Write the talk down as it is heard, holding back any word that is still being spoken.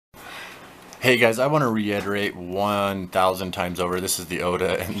Hey guys, I want to reiterate 1,000 times over. This is the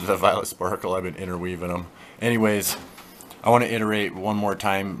Oda and the Violet Sparkle. I've been interweaving them. Anyways, I want to iterate one more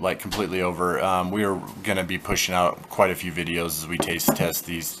time, like completely over. We are going to be pushing out quite a few videos as we taste test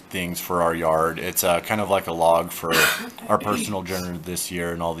these things for our yard. It's kind of like a log for our personal journey this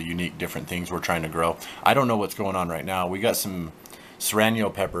year and all the unique different things we're trying to grow. I don't know what's going on right now. We got some Serrano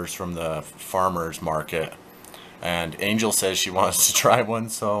peppers from the farmer's market, and Angel says she wants to try one,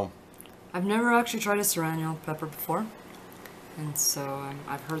 so... I've never actually tried a Serrano pepper before, and so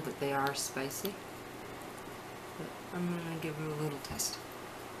I've heard that they are spicy, but I'm going to give it a little test.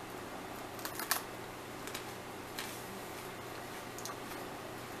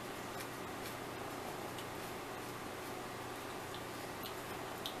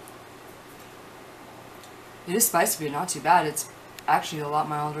 It is spicy, but not too bad. It's actually a lot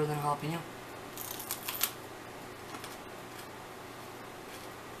milder than jalapeno.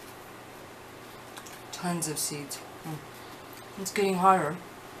 Tons of seeds. It's getting hotter.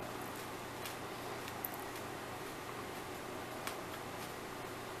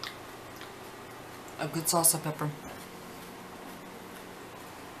 A good salsa pepper.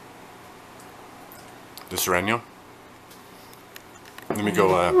 The Serrano? Let me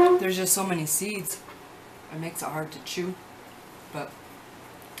go, There's just so many seeds. It makes it hard to chew. But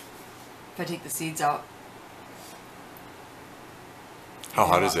if I take the seeds out... How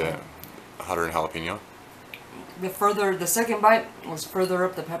hot is it? Hotter than jalapeno? The second bite was further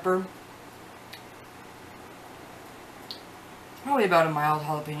up the pepper. Probably about a mild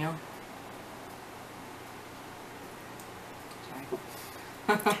jalapeno.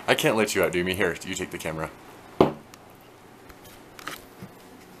 Sorry. I can't let you outdo me. Here, you take the camera. I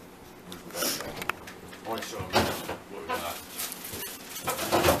want to show them what we got.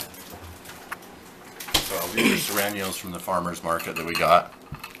 So these are Serranos from the farmer's market that we got.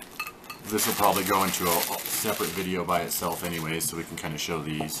 This will probably go into a separate video by itself anyway, so we can kind of show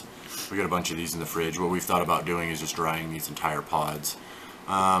these. We got a bunch of these in the fridge. What we've thought about doing is just drying these entire pods.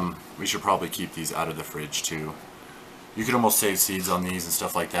 We should probably keep these out of the fridge too. You could almost save seeds on these and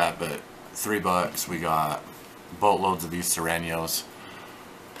stuff like that, but $3, we got boatloads of these Serranos.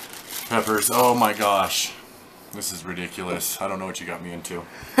 Peppers, oh my gosh. This is ridiculous. I don't know what you got me into.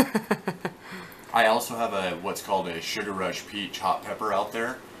 I also have a what's called a Sugar Rush Peach hot pepper out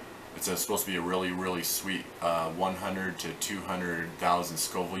there. It's supposed to be a really, really sweet 100 to 200,000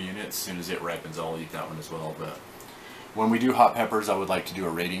 Scoville units. As soon as it ripens, I'll eat that one as well. But when we do hot peppers, I would like to do a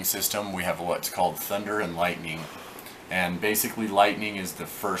rating system. We have what's called Thunder and Lightning. And basically, lightning is the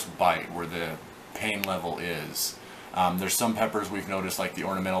first bite where the pain level is. There's some peppers we've noticed, like the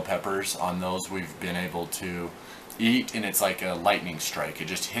ornamental peppers. On those, we've been able to eat, and it's like a lightning strike. It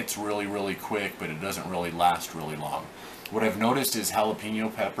just hits really, really quick, but it doesn't really last really long. What I've noticed is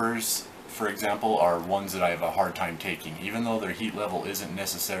jalapeno peppers, for example, are ones that I have a hard time taking. Even though their heat level isn't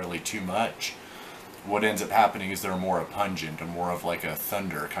necessarily too much, what ends up happening is they're more pungent and more of like a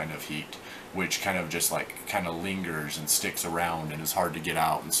thunder kind of heat, which kind of just like kind of lingers and sticks around and is hard to get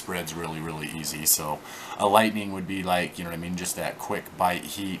out and spreads really, really easy. So a lightning would be like, you know what I mean, just that quick bite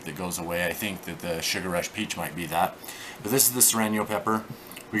heat that goes away. I think that the Sugar Rush Peach might be that. But this is the Serrano pepper.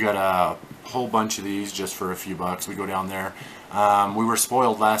 We got a whole bunch of these just for a few bucks. We go down there. We were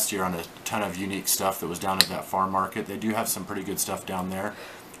spoiled last year on a ton of unique stuff that was down at that farm market. They do have some pretty good stuff down there.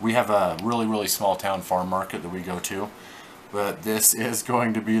 We have a really, really small town farm market that we go to. But this is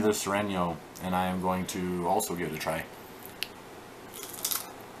going to be the Serrano, and I am going to also give it a try.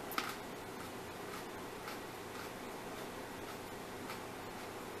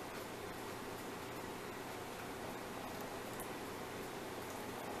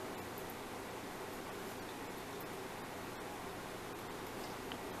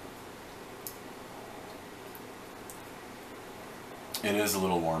 It is a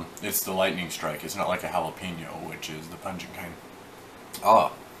little warm. It's the lightning strike. It's not like a jalapeno, which is the pungent kind.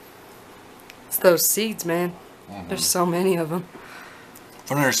 Oh. It's those seeds, man. There's so many of them.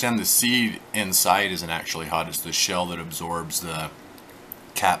 If I don't understand, the seed inside isn't actually hot. It's the shell that absorbs the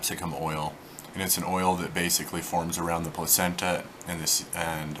capsicum oil. And it's an oil that basically forms around the placenta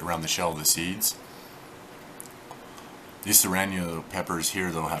and around the shell of the seeds. These Serrano peppers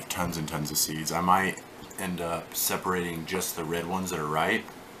here, though, have tons and tons of seeds. I might end up separating just the red ones that are right.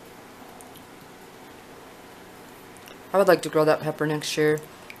 I would like to grow that pepper next year.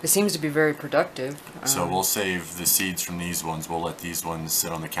 It seems to be very productive. So we'll save the seeds from these ones. We'll let these ones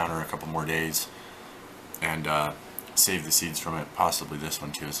sit on the counter a couple more days and save the seeds from it. Possibly this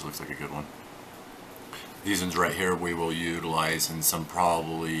one too. This looks like a good one. These ones right here we will utilize in some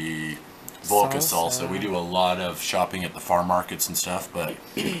probably bulk of salsa. We do a lot of shopping at the farm markets and stuff, but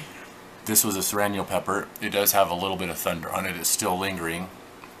This was a Serrano pepper. It does have a little bit of thunder on it. It's still lingering.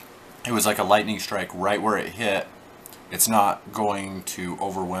 It was like a lightning strike right where it hit. It's not going to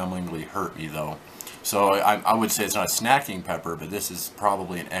overwhelmingly hurt me though. So I would say it's not a snacking pepper, but this is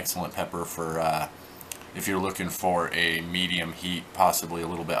probably an excellent pepper for if you're looking for a medium heat, possibly a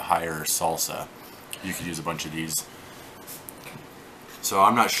little bit higher salsa. You could use a bunch of these. So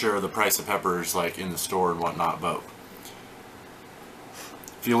I'm not sure the price of peppers like in the store and whatnot, but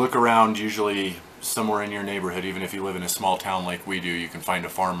if you look around, usually somewhere in your neighborhood, even if you live in a small town like we do, you can find a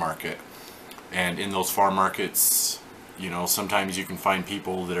farm market. And in those farm markets, you know, sometimes you can find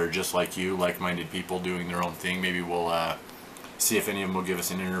people that are just like you, like-minded people doing their own thing. Maybe we'll see if any of them will give us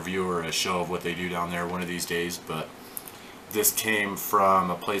an interview or a show of what they do down there one of these days. But this came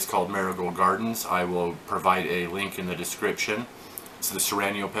from a place called Marigold Gardens. I will provide a link in the description. It's the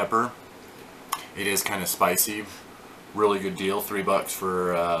Serrano pepper. It is kind of spicy. Really good deal, $3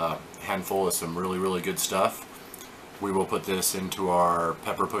 for a handful of some really good stuff. We will put this into our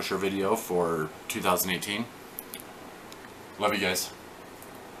pepper pusher video for 2018. Love you guys.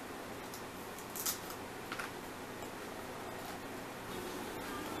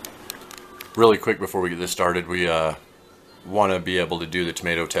 Really quick before we get this started, we want to be able to do the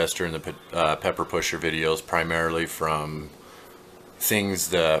tomato tester and the pepper pusher videos primarily from things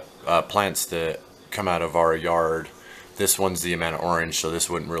that plants that come out of our yard. This one's the Amana orange, so this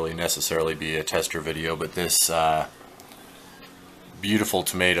wouldn't really necessarily be a tester video, but this beautiful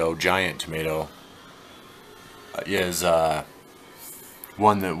tomato, giant tomato, is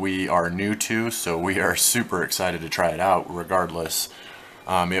one that we are new to, so we are super excited to try it out regardless.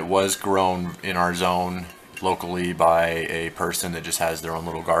 It was grown in our zone locally by a person that just has their own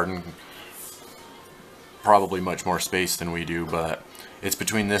little garden, probably much more space than we do, but it's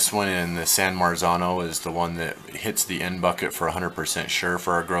between this one and the San Marzano is the one that hits the end bucket for 100% sure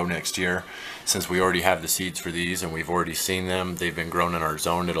for our grow next year. Since we already have the seeds for these and we've already seen them, they've been grown in our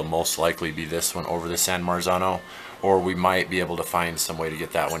zone, it'll most likely be this one over the San Marzano, or we might be able to find some way to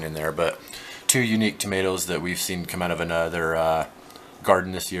get that one in there. But two unique tomatoes that we've seen come out of another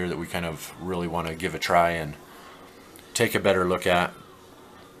garden this year that we kind of really want to give a try and take a better look at.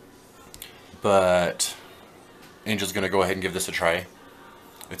 But Angel's going to go ahead and give this a try.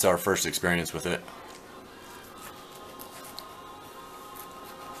 It's our first experience with it.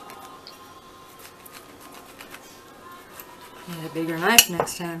 Need a bigger knife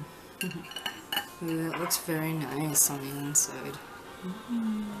next time. Ooh, that looks very nice on the inside.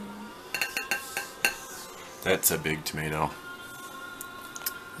 That's a big tomato.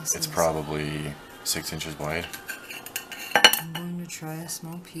 It's probably 6 inches wide. I'm going to try a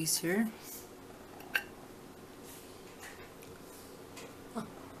small piece here.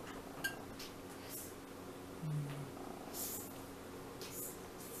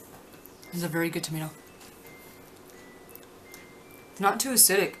 This is a very good tomato. It's not too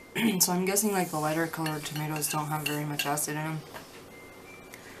acidic, so I'm guessing like the lighter colored tomatoes don't have very much acid in them.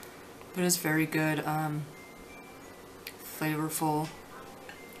 But it's very good, flavorful,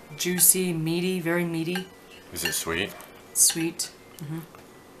 juicy, meaty, very meaty. Is it sweet? Sweet.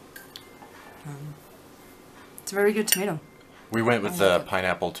 It's a very good tomato. We went with the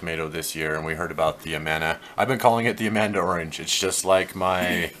pineapple tomato this year and we heard about the Amana. I've been calling it the Amanda orange. It's just like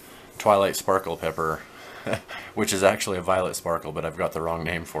my Twilight Sparkle pepper, which is actually a violet sparkle, but I've got the wrong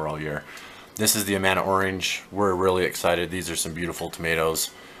name for all year. This is the Amana orange. We're really excited. These are some beautiful tomatoes.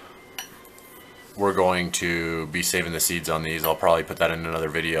 We're going to be saving the seeds on these. I'll probably put that in another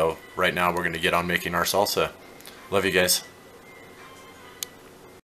video. Right now we're going to get on making our salsa. Love you guys.